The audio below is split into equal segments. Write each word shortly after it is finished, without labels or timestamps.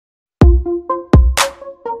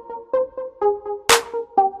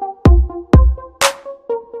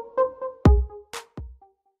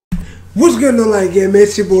What's good on like yeah, man?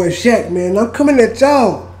 It's your boy Shaq, man. I'm coming at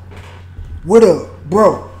y'all with a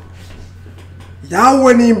bro. Y'all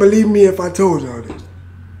wouldn't even believe me if I told y'all this.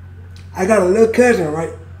 I got a little cousin,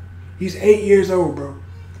 right? He's 8 years old, bro.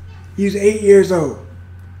 He's 8 years old.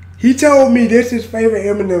 He told me this is his favorite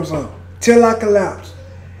Eminem song, Till I Collapse.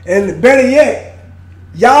 And better yet,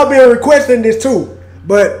 y'all been requesting this too.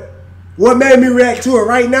 But what made me react to it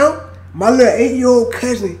right now? My little 8-year-old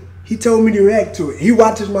cousin, he told me to react to it. He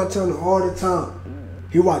watches my channel all the time.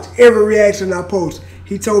 He watches every reaction I post.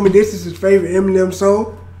 He told me this is his favorite Eminem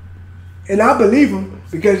song. And I believe him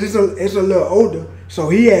because it's a little older. So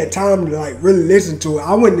he had time to like really listen to it.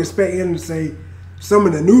 I wouldn't expect him to say some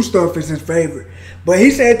of the new stuff is his favorite. But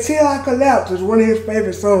he said Till I Collapse is one of his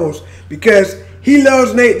favorite songs because he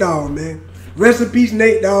loves Nate Dogg, man. Rest in peace,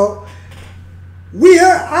 Nate Dogg. We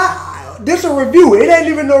heard, this a review. It ain't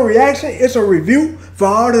even no reaction. It's a review for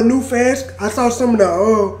all the new fans. I saw some of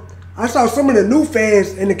the new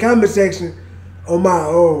fans in the comment section on my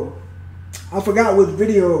I forgot what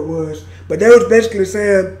video it was, but they was basically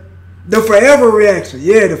saying the forever reaction.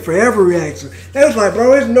 Yeah, the forever reaction. They was like,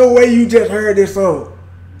 bro, there's no way you just heard this song.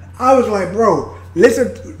 I was like, bro,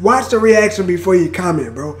 listen, watch the reaction before you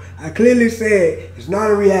comment, bro. I clearly said it's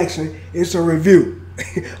not a reaction, it's a review.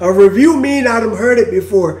 A review mean I done heard it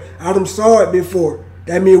before, I done saw it before.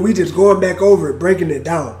 That means we just going back over it, breaking it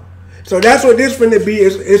down. So that's what this finna be.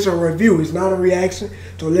 It's a review, it's not a reaction.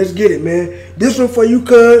 So let's get it, man. This one for you,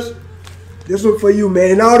 cuz. This one for you,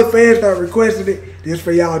 man. And all the fans that requested it, this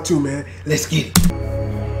for y'all too, man. Let's get it.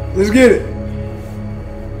 Let's get it.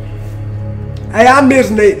 Hey, I miss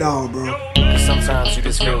Nate Dogg, bro. Sometimes you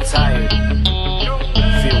just feel tired,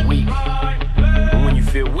 feel weak. And when you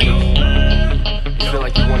feel weak, you feel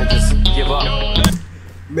like you want to just give up.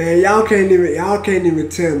 Man, y'all can't even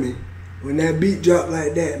tell me when that beat drop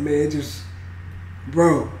like that, man. Just,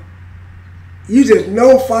 bro, you just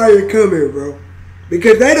know fire coming, bro.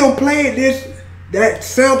 Because they don't play that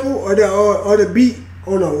sample or the beat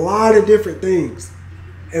on a lot of different things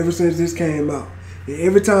ever since this came out. And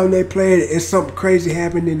every time they play it, it's something crazy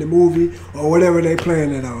happened in the movie or whatever they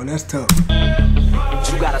playing it on. That's tough.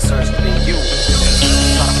 You gotta search within you.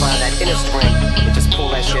 Try to find that inner strength and just pull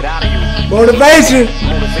that shit out of you. Motivation.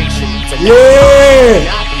 Motivation.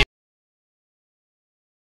 Yeah.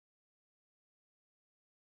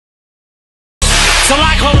 Till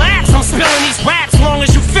I collapse, I'm spilling these raps long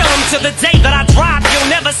as you feel them. To the day that I drop, you'll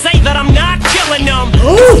never say that I'm not killing them.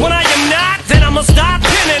 When I am not, then I'ma stop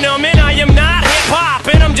pinning them. And I am not hip-hop,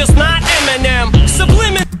 and I'm just not Eminem.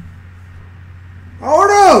 Subliminal.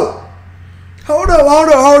 Hold up.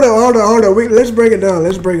 Let's break it down.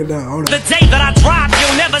 Hold up. The day that I drop,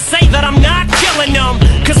 you'll never say that I'm not killing them.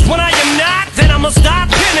 Cause when I am not, then I'ma stop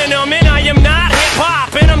pinning them. And I am not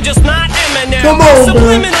hip-hop, and I'm just not Eminem. Come on,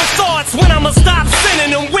 Subliminal man. thoughts when I'ma stop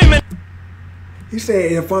sending them women. He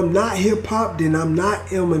said, if I'm not hip-hop, then I'm not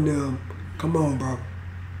Eminem. Come on, bro.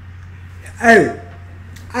 Hey,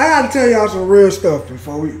 I gotta tell y'all some real stuff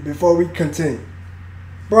before we continue.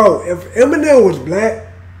 Bro, if Eminem was black,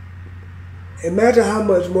 imagine how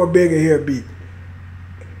much more bigger he'd be.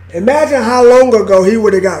 Imagine how long ago he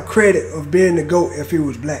would have got credit of being the GOAT if he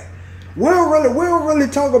was black. We don't really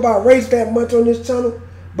talk about race that much on this channel,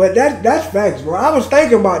 but that's facts, bro. I was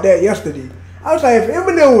thinking about that yesterday. I was like, if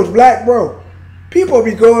Eminem was black, bro, people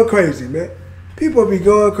be going crazy, man. People be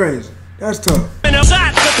going crazy. That's tough.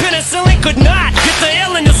 Shot, the penicillin could not get the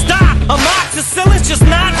illin to stop. Amoxicillin's just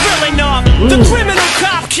not real enough. The criminal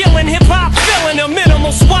cop killing hip-hop, filling a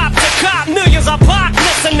minimal swap to cop millions of pop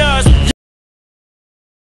listeners.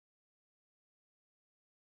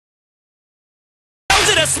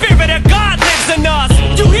 The spirit of God lives in us.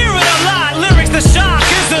 You hear it a lot, lyrics to shock.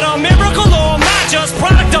 Is it a miracle or am I just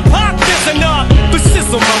product of pop? Listen up, but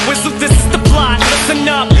sizzle my whistle, this is the plot. Listen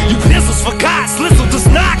up, you pistols for God, Slizzle does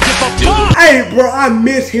not give a fuck. Hey, bro, I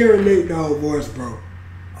miss hearing Nate Dogg's voice, bro.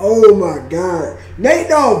 Oh my God, Nate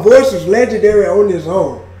Dogg's voice is legendary on his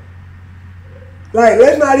own. Like,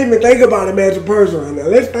 let's not even think about him as a person right now.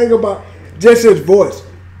 Let's think about just his voice.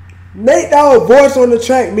 Nate Dogg's voice on the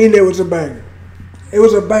track mean it was a banger. It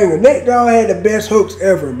was a banger. Nate Dogg had the best hooks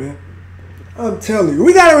ever, man. I'm telling you.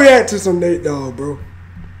 We gotta react to some Nate Dogg, bro.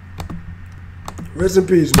 Rest in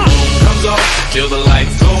peace, man. Comes off, till the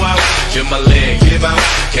lights go out, till my leg give out,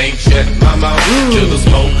 can't shut my mouth, till the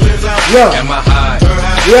smoke clears out, and my high,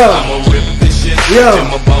 I'ma rip this shit, till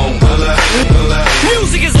my bone,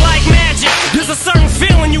 Music is like magic. There's a certain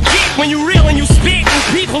feeling you get when you reel and you spit, and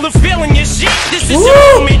people are feeling your shit. This is your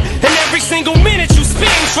moment, and every single minute you spend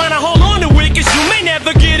trying to hold on to it, cause you may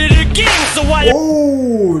never get it again. So why?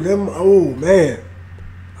 Oh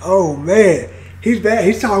man. He's bad.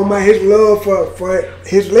 He's talking about his love for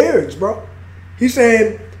his lyrics, bro. He's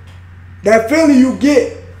saying that feeling you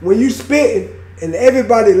get when you spitting and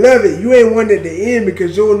everybody love it, you ain't wanting it to end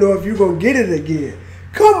because you don't know if you're going to get it again.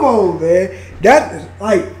 Come on, man. That's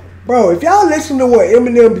like, bro, if y'all listen to what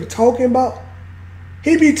Eminem be talking about,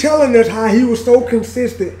 he be telling us how he was so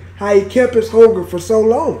consistent, how he kept his hunger for so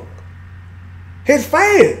long. His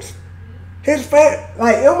fans,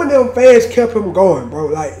 like Eminem fans kept him going, bro.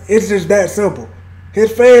 Like, it's just that simple.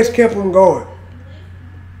 His fans kept him going.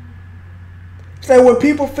 So when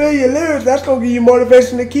people feel your lyrics, that's going to give you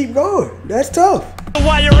motivation to keep going. That's tough.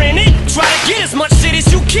 While you're in it, try to get as much shit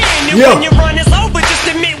as you can. And when your run is over, just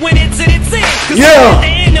admit when it's in its end. Cause at the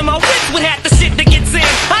end of my whip with half the shit that gets in.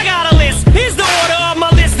 I got a list. Here's the order of my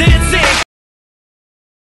list that it's in.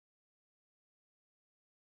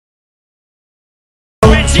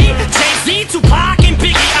 Reggie, Jay-Z, Tupac, and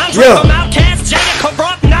Biggie. Andre from Outkast, Jada,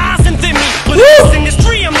 Corrupt, Nas, and Thimmy. But in this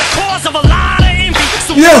industry, I'm the cause of a lot of envy.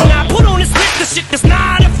 So when I put on this list, the shit does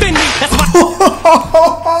not offend me. That's why.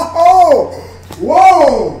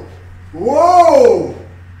 Whoa! Whoa!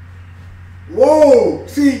 Whoa!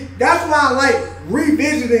 See, that's why I like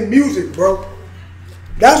revisiting music, bro.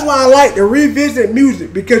 That's why I like to revisit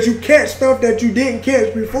music, because you catch stuff that you didn't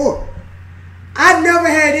catch before. I never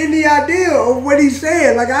had any idea of what he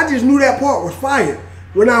said. Like, I just knew that part was fire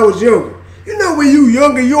when I was younger. You know, when you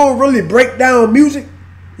younger, you don't really break down music.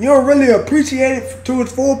 You don't really appreciate it to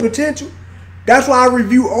its full potential. That's why I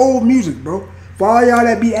review old music, bro. For all y'all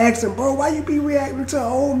that be asking, bro, why you be reacting to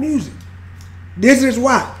old music? This is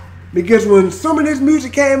why. Because when some of this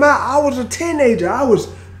music came out, I was a teenager. I was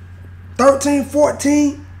 13,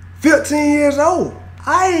 14, 15 years old.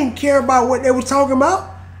 I didn't care about what they was talking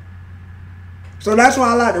about. So that's why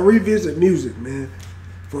I like to revisit music, man.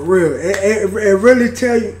 For real. It really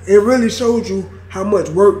tell you, it really shows you how much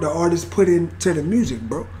work the artist put into the music,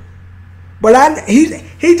 bro. But he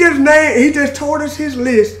just told us his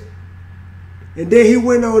list. And then he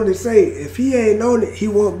went on to say, if he ain't on it, he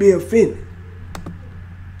won't be offended.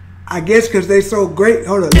 I guess because they so great.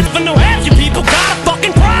 Hold on. If I know half you people got a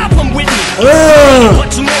fucking problem with me.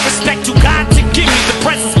 But you more respect you got to give me. The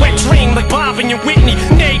press is wet dream like Bob and your Whitney.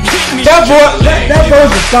 They kick me. That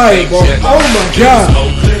verse is fire, bro. Oh my God.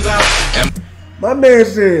 My man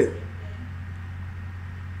said,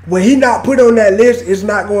 when he not put on that list, it's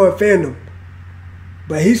not going to offend him.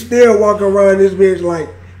 But he still walking around this bitch like,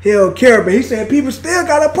 he don't care, but he said people still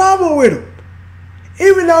got a problem with him.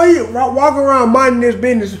 Even though he walking around minding his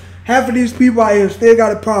business, half of these people out here still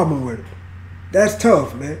got a problem with him. That's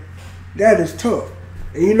tough, man. That is tough.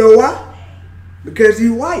 And you know why? Because he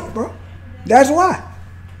white, bro. That's why.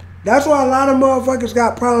 That's why a lot of motherfuckers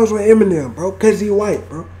got problems with Eminem, bro. Because he white,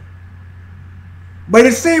 bro. But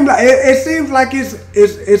it seems like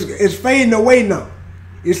it's fading away now.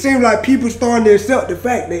 It seems like people starting to accept the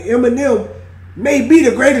fact that Eminem may be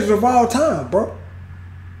the greatest of all time, bro.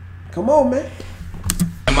 Come on, man.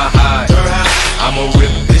 My high, I'ma rip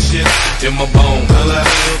this shit till my bone,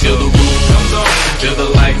 till the roof comes on, till the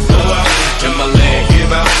lights go out, till my leg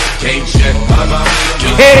give out, can't check my mouth.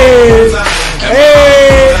 Hey.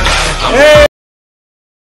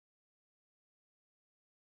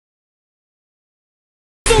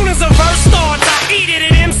 Soon as a verse starts, I eat it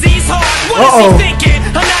at MC's heart. What is he thinking?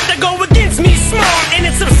 I'm not to go against me smart, and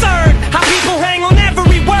it's absurd how people hang on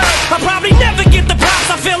every word. I'll probably never get the props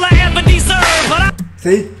I feel I ever deserve, but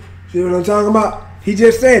See what I'm talking about? He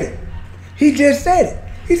just said it. He just said it.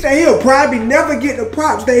 He said he'll probably never get the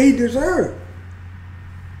props that he deserves.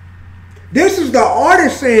 This is the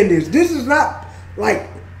artist saying this. This is not like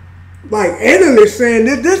analysts saying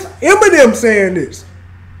this. This Eminem saying this.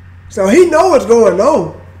 So he know what's going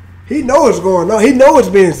on. He know what's going on. He know what's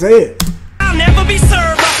being said. I'll never be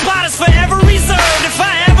served. My spot is forever reserved. If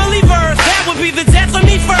I ever leave Earth, that would be the death of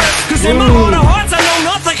me first. Cause in my heart of hearts, I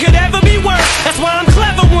know nothing could ever be worse. That's why I'm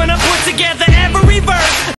clever when I put together every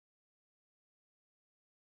verse.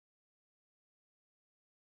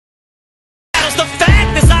 The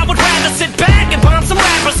fact is I would rather sit back and bomb some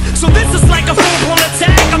rappers. So this is like a full-blown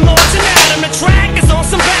attack. I'm launching at him. The track is on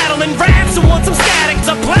some battle and raps who want some static.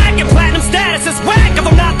 The black and platinum status is whack if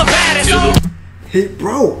I'm not the baddest.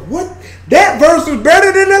 Bro, what? That verse was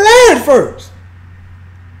better than the last verse.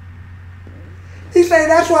 He say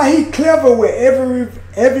that's why he clever with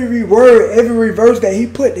every word, every verse that he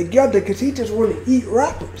put together, because he just want to eat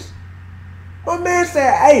rappers. My man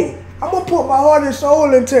said, hey, I'm going to put my heart and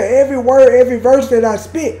soul into every word, every verse that I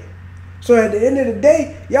spit. So at the end of the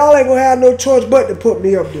day, y'all ain't going to have no choice but to put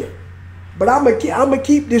me up there. But I'm going to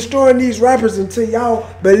keep destroying these rappers until y'all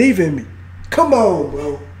believe in me. Come on,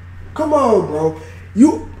 bro. Come on, bro.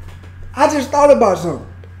 I just thought about something.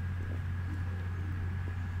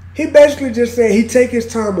 He basically just said he take his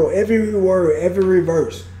time on every word, every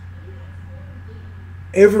verse,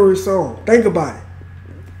 every song. Think about it.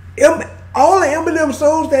 All the Eminem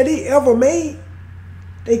songs that he ever made,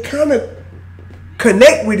 they kind of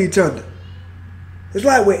connect with each other. It's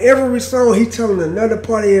like with every song, he telling another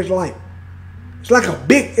part of his life. It's like a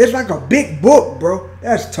big book, bro.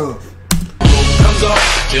 That's tough. Comes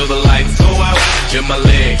off till the lights go out, till my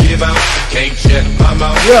legs give out, can't shut my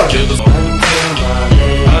mouth, till the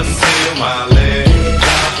until my legs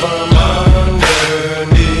drop from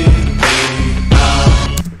underneath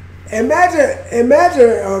me.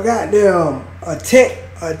 Imagine goddamn a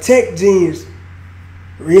tech genius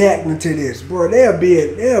reacting to this, bro. They'll be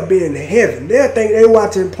in heaven. They'll think they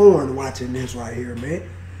watching porn watching this right here, man.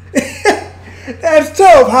 That's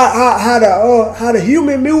tough. How the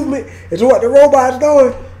human movement is what the robot's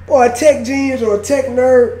doing. Boy, a tech genius or a tech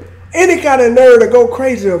nerd, any kind of nerd to go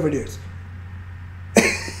crazy over this.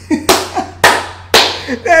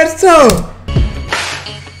 That's tough.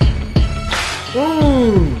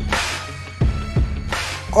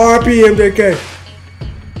 RP MJK.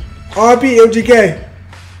 RP MGK.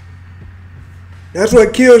 That's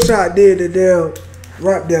what Killshot did to damn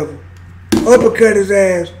Rap Devil. Uppercut his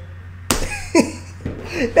ass.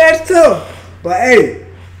 That's tough. But hey,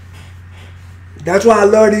 that's why I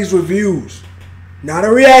love these reviews. Not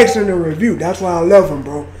a reaction, a review. That's why I love them,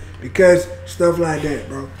 bro. Because stuff like that,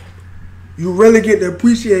 bro. You really get to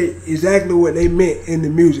appreciate exactly what they meant in the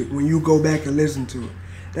music when you go back and listen to it.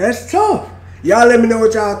 That's tough. Y'all let me know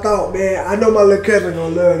what y'all thought, man. I know my little cousin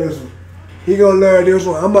gonna love this one. He gonna love this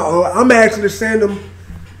one. I'm actually send him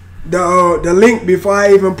the link before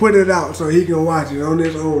I even put it out so he can watch it on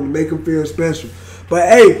his own to make him feel special. But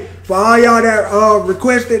hey, for all y'all that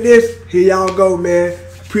requested this, here y'all go, man.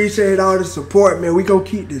 Appreciate all the support, man. We gonna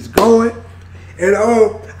keep this going. And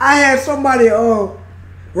I had somebody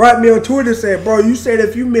write me on Twitter and said, bro, you said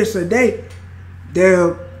if you miss a day,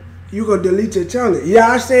 damn, you gonna delete your channel. Yeah,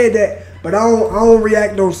 I said that, but I don't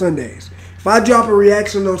react on Sundays. If I drop a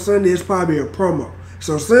reaction on Sunday, it's probably a promo.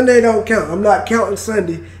 So Sunday don't count. I'm not counting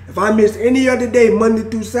Sunday. If I miss any other day, Monday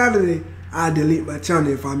through Saturday, I delete my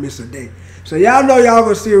channel if I miss a day. So y'all know y'all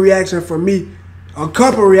gonna see a reaction from me, a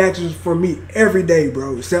couple reactions from me every day,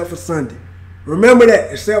 bro, except for Sunday. Remember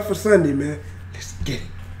that, except for Sunday, man. Let's get it.